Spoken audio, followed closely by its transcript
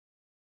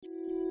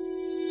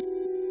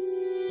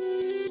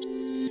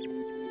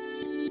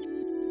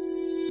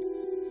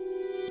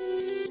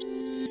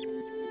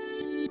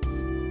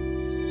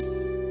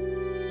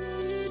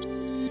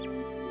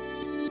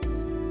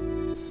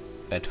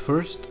At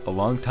first, a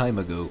long time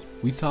ago,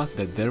 we thought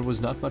that there was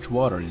not much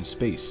water in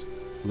space,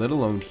 let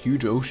alone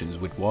huge oceans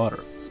with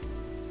water.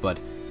 But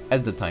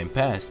as the time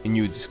passed and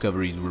new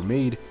discoveries were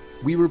made,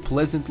 we were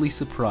pleasantly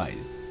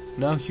surprised.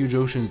 Now huge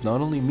oceans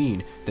not only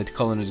mean that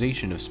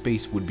colonization of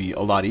space would be a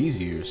lot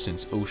easier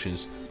since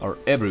oceans are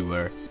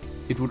everywhere,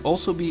 it would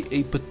also be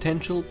a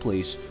potential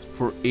place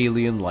for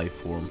alien life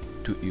form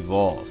to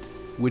evolve,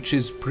 which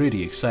is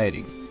pretty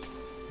exciting.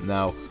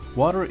 Now,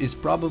 water is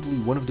probably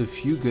one of the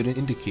few good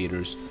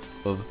indicators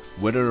of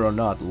whether or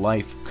not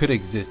life could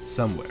exist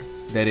somewhere.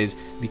 That is,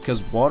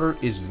 because water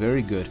is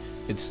very good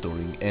at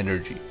storing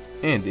energy,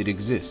 and it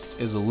exists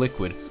as a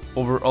liquid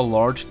over a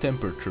large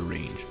temperature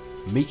range,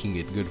 making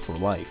it good for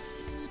life.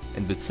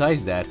 And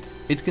besides that,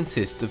 it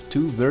consists of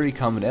two very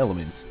common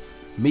elements,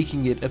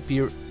 making it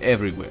appear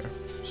everywhere,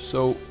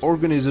 so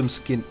organisms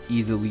can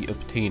easily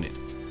obtain it.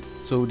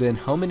 So then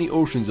how many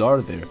oceans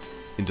are there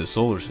in the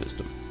solar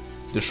system?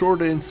 The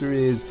short answer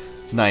is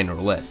 9 or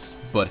less,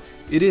 but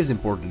it is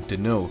important to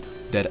know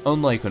that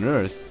unlike on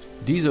Earth,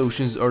 these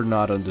oceans are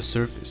not on the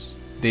surface.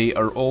 They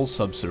are all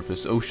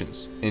subsurface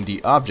oceans, and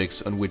the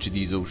objects on which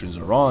these oceans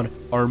are on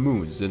are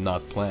moons and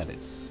not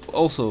planets.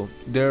 Also,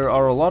 there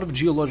are a lot of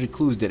geologic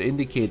clues that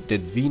indicate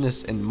that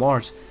Venus and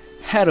Mars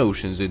had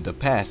oceans in the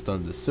past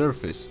on the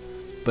surface,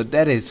 but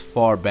that is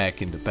far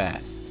back in the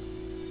past.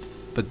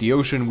 But the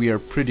ocean we are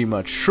pretty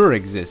much sure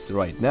exists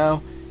right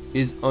now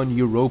is on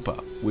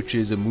Europa, which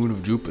is a moon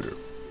of Jupiter.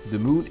 The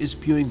moon is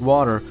spewing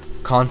water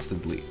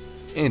constantly,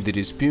 and it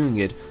is spewing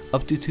it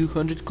up to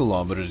 200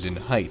 kilometers in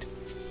height.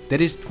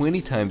 That is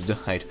 20 times the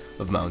height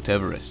of Mount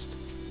Everest.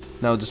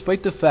 Now,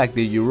 despite the fact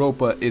that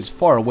Europa is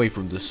far away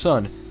from the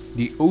sun,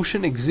 the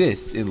ocean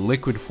exists in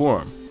liquid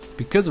form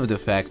because of the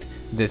fact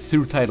that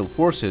through tidal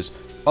forces,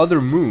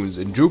 other moons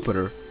and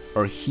Jupiter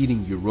are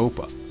heating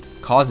Europa,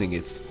 causing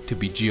it to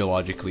be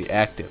geologically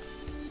active.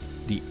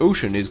 The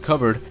ocean is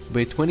covered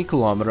by a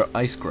 20-kilometer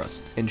ice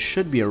crust and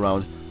should be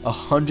around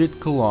 100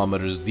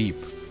 kilometers deep,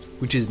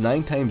 which is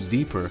 9 times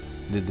deeper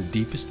than the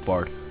deepest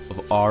part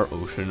of our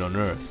ocean on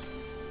Earth.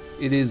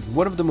 It is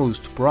one of the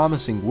most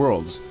promising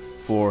worlds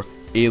for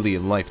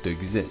alien life to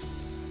exist.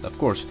 Of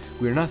course,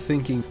 we are not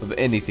thinking of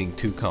anything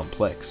too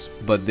complex,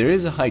 but there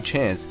is a high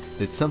chance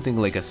that something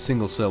like a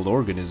single-celled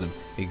organism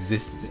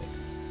existed there.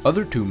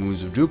 Other two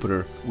moons of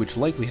Jupiter, which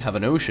likely have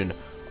an ocean,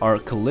 are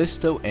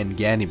Callisto and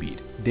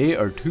Ganymede. They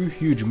are two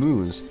huge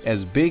moons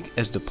as big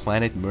as the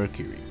planet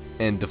Mercury,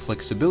 and the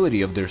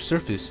flexibility of their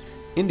surface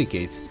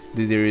indicates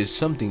that there is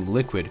something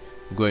liquid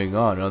going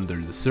on under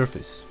the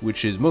surface,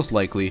 which is most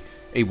likely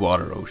a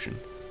water ocean.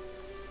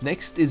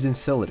 Next is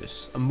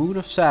Enceladus, a moon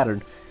of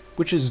Saturn,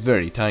 which is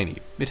very tiny.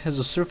 It has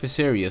a surface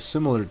area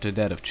similar to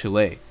that of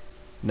Chile.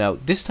 Now,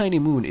 this tiny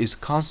moon is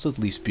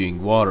constantly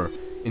spewing water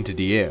into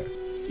the air.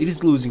 It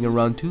is losing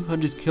around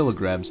 200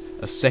 kilograms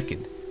a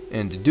second,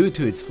 and due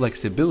to its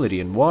flexibility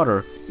in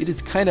water, it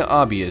is kinda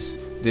obvious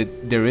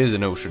that there is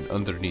an ocean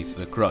underneath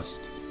the crust.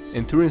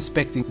 And through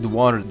inspecting the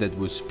water that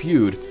was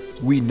spewed,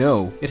 we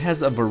know it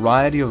has a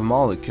variety of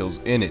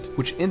molecules in it,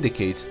 which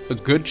indicates a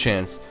good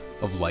chance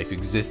of life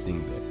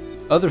existing there.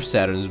 Other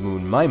Saturn's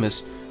moon,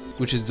 Mimas,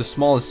 which is the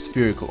smallest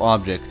spherical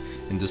object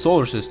in the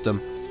solar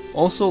system,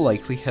 also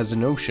likely has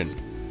an ocean,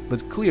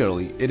 but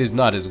clearly it is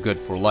not as good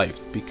for life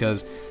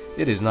because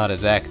it is not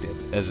as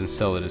active as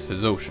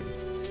Enceladus' ocean.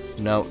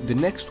 Now, the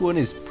next one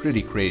is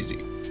pretty crazy,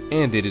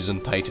 and it is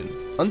on Titan.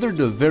 Under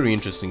the very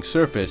interesting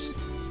surface,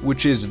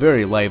 which is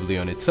very lively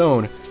on its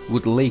own,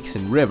 with lakes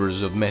and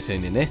rivers of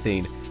methane and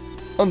ethane,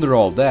 under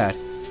all that,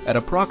 at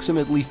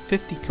approximately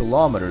 50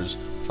 kilometers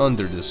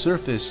under the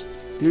surface,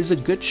 there is a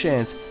good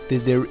chance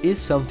that there is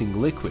something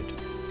liquid,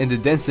 and the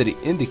density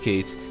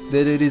indicates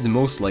that it is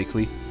most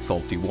likely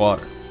salty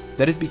water.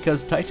 That is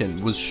because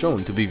Titan was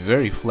shown to be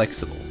very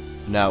flexible.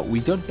 Now, we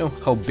don't know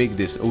how big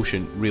this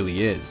ocean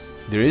really is.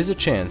 There is a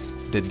chance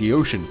that the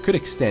ocean could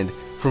extend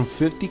from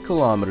 50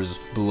 kilometers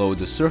below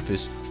the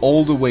surface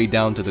all the way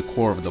down to the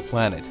core of the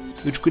planet,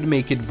 which could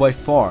make it by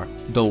far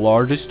the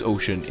largest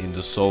ocean in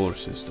the solar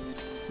system.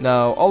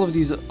 Now, all of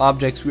these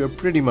objects we are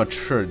pretty much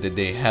sure that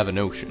they have an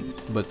ocean,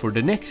 but for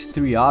the next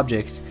three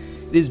objects,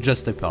 it is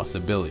just a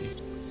possibility.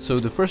 So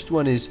the first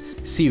one is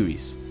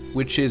Ceres,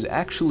 which is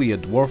actually a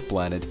dwarf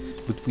planet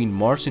between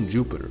Mars and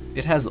Jupiter.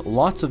 It has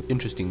lots of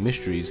interesting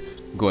mysteries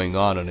going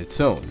on its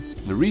own.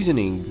 The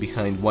reasoning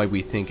behind why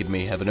we think it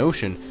may have an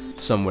ocean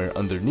somewhere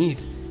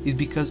underneath is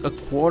because a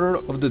quarter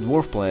of the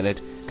dwarf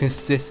planet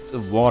consists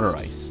of water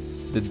ice.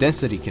 The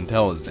density can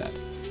tell us that.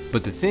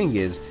 But the thing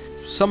is,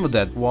 some of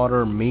that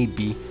water may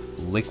be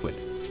liquid.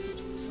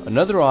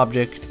 Another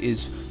object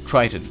is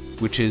Triton,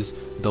 which is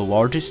the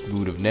largest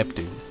moon of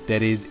Neptune,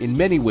 that is in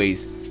many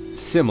ways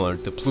similar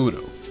to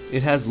Pluto.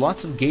 It has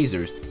lots of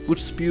geysers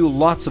which spew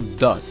lots of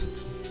dust,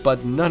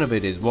 but none of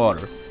it is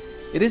water.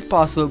 It is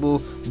possible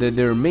that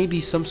there may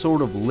be some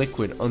sort of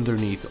liquid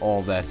underneath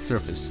all that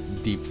surface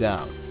deep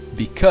down,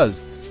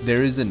 because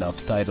there is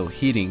enough tidal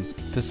heating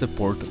to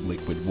support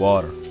liquid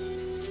water.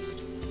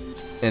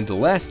 And the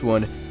last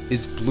one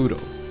is Pluto.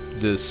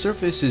 The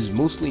surface is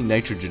mostly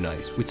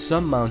nitrogenized, with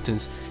some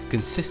mountains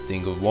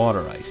consisting of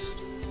water ice.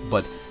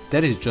 But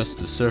that is just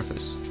the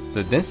surface.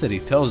 The density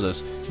tells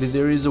us that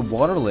there is a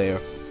water layer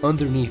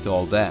underneath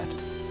all that.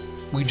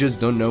 We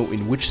just don't know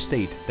in which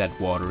state that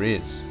water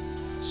is.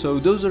 So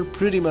those are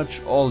pretty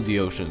much all the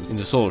oceans in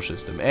the solar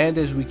system, and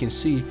as we can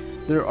see,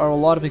 there are a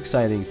lot of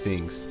exciting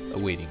things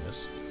awaiting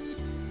us.